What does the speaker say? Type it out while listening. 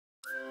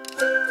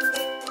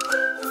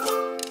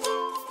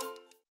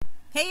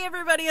Hey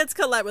everybody, it's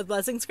Colette with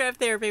Blessings Craft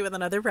Therapy with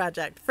another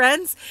project.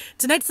 Friends,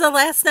 tonight's the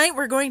last night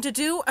we're going to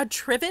do a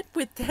trivet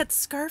with that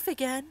scarf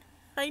again.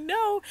 I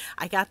know.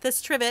 I got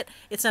this trivet.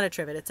 It's not a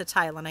trivet, it's a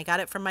tile, and I got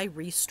it from my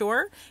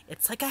restore.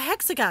 It's like a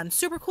hexagon.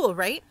 Super cool,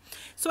 right?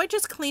 So I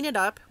just clean it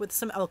up with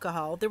some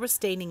alcohol. There was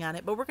staining on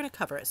it, but we're going to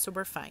cover it, so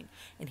we're fine.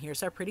 And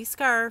here's our pretty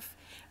scarf.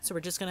 So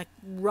we're just going to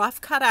rough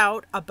cut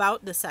out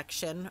about the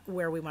section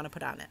where we want to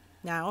put on it.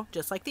 Now,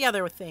 just like the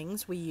other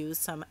things, we use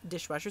some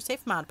dishwasher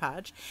safe Mod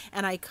Podge,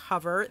 and I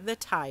cover the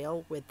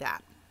tile with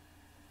that.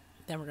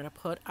 Then we're going to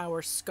put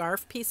our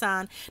scarf piece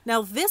on.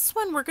 Now this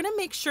one, we're going to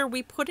make sure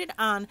we put it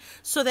on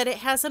so that it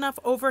has enough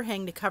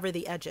overhang to cover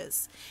the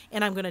edges.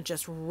 And I'm going to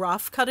just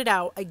rough cut it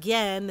out.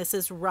 Again, this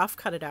is rough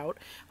cut it out.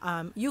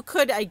 You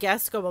could, I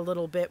guess, go a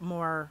little bit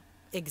more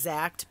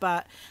exact,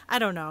 but I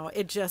don't know.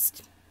 It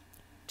just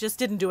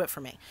didn't do it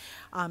for me.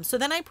 So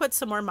then I put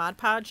some more Mod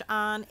Podge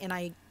on, and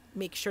I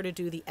make sure to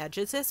do the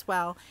edges as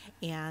well,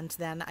 and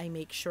then I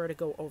make sure to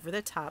go over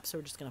the top. So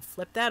we're just going to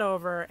flip that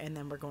over, and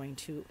then we're going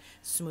to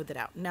smooth it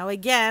out. Now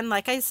again,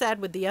 like I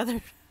said with the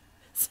other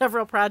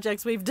several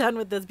projects we've done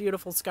with this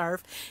beautiful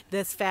scarf,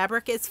 this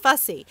fabric is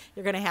fussy.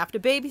 You're going to have to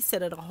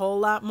babysit it a whole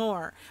lot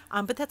more,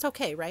 but that's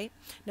okay, right?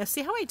 Now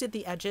see how I did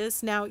the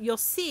edges? Now you'll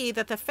see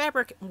that the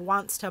fabric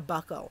wants to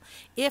buckle.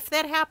 If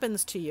that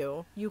happens to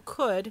you, you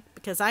could,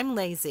 because I'm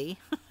lazy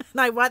and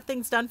I want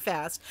things done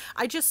fast,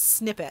 I just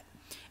snip it.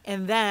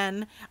 And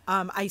then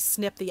I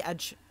snip the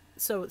edge.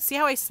 So see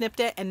how I snipped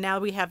it, and now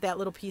we have that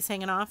little piece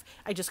hanging off?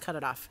 I just cut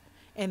it off.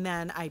 And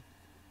then I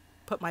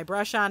put my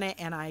brush on it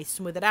and I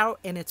smooth it out,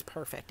 and it's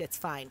perfect. It's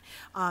fine.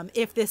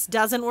 If this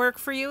doesn't work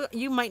for you,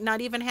 you might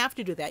not even have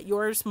to do that.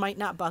 Yours might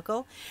not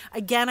buckle.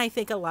 Again, I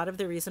think a lot of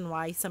the reason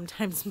why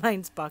sometimes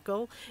mine's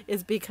buckle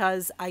is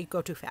because I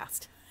go too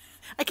fast.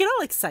 I get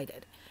all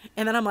excited.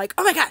 And then I'm like,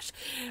 oh my gosh.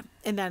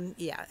 And then,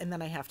 yeah, and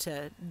then I have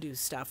to do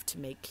stuff to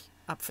make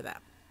up for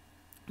that.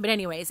 But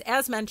anyways,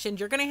 as mentioned,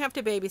 you're going to have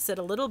to babysit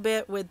a little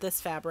bit with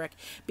this fabric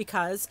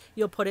because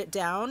you'll put it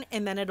down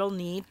and then it'll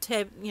need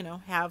to,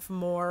 have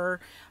more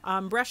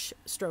brush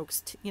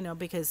strokes,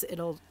 because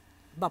it'll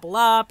bubble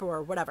up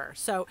or whatever.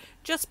 So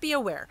just be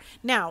aware.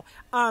 Now,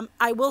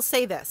 I will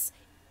say this.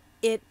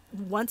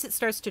 Once it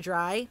starts to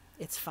dry,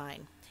 it's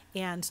fine.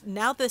 And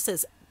now this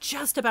is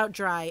just about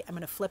dry. I'm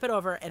going to flip it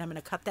over and I'm going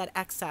to cut that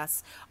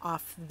excess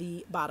off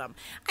the bottom.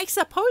 I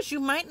suppose you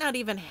might not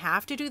even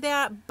have to do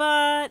that,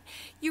 but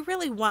you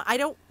really want,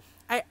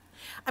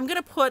 I'm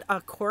going to put a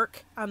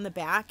cork on the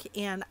back,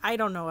 and I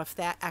don't know if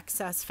that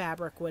excess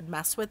fabric would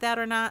mess with that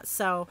or not.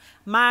 So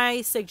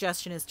my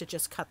suggestion is to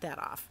just cut that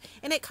off,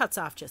 and it cuts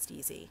off just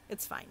easy.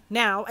 It's fine.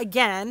 Now,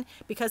 again,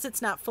 because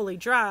it's not fully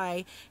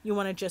dry, you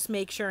want to just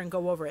make sure and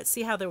go over it.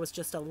 See how there was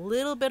just a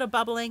little bit of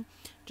bubbling?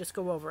 Just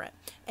go over it.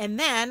 And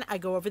then I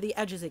go over the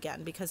edges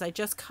again because I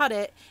just cut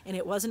it and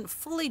it wasn't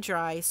fully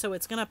dry. So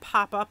it's going to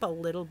pop up a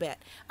little bit.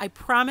 I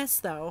promise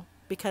though,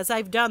 because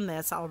I've done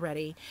this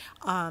already,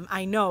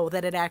 I know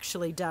that it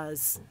actually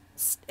does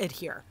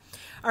adhere.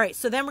 All right,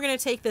 so then we're going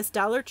to take this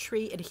Dollar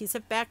Tree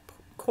adhesive back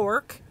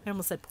cork. I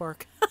almost said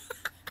pork.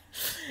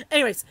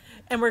 Anyways,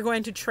 and we're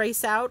going to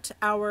trace out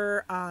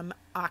our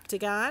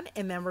octagon,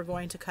 and then we're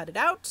going to cut it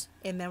out,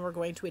 and then we're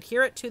going to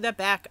adhere it to the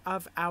back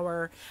of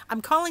our,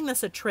 I'm calling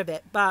this a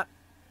trivet, but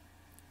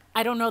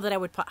I don't know that I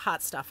would put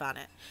hot stuff on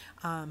it.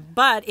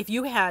 But if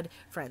you had,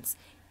 friends,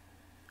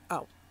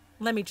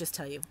 let me just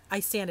tell you, I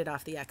sanded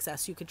off the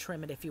excess. You could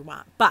trim it if you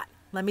want. But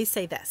let me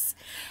say this.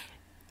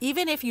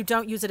 Even if you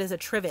don't use it as a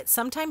trivet,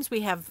 sometimes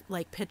we have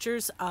like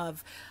pictures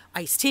of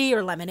iced tea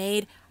or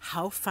lemonade.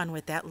 How fun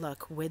would that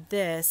look with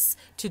this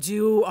to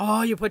do?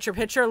 Oh, you put your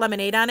pitcher of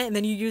lemonade on it and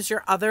then you use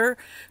your other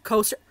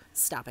coaster.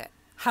 Stop it.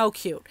 How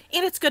cute.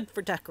 And it's good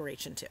for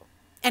decoration too.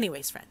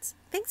 Anyways, friends,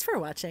 thanks for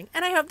watching,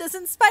 and I hope this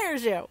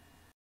inspires you.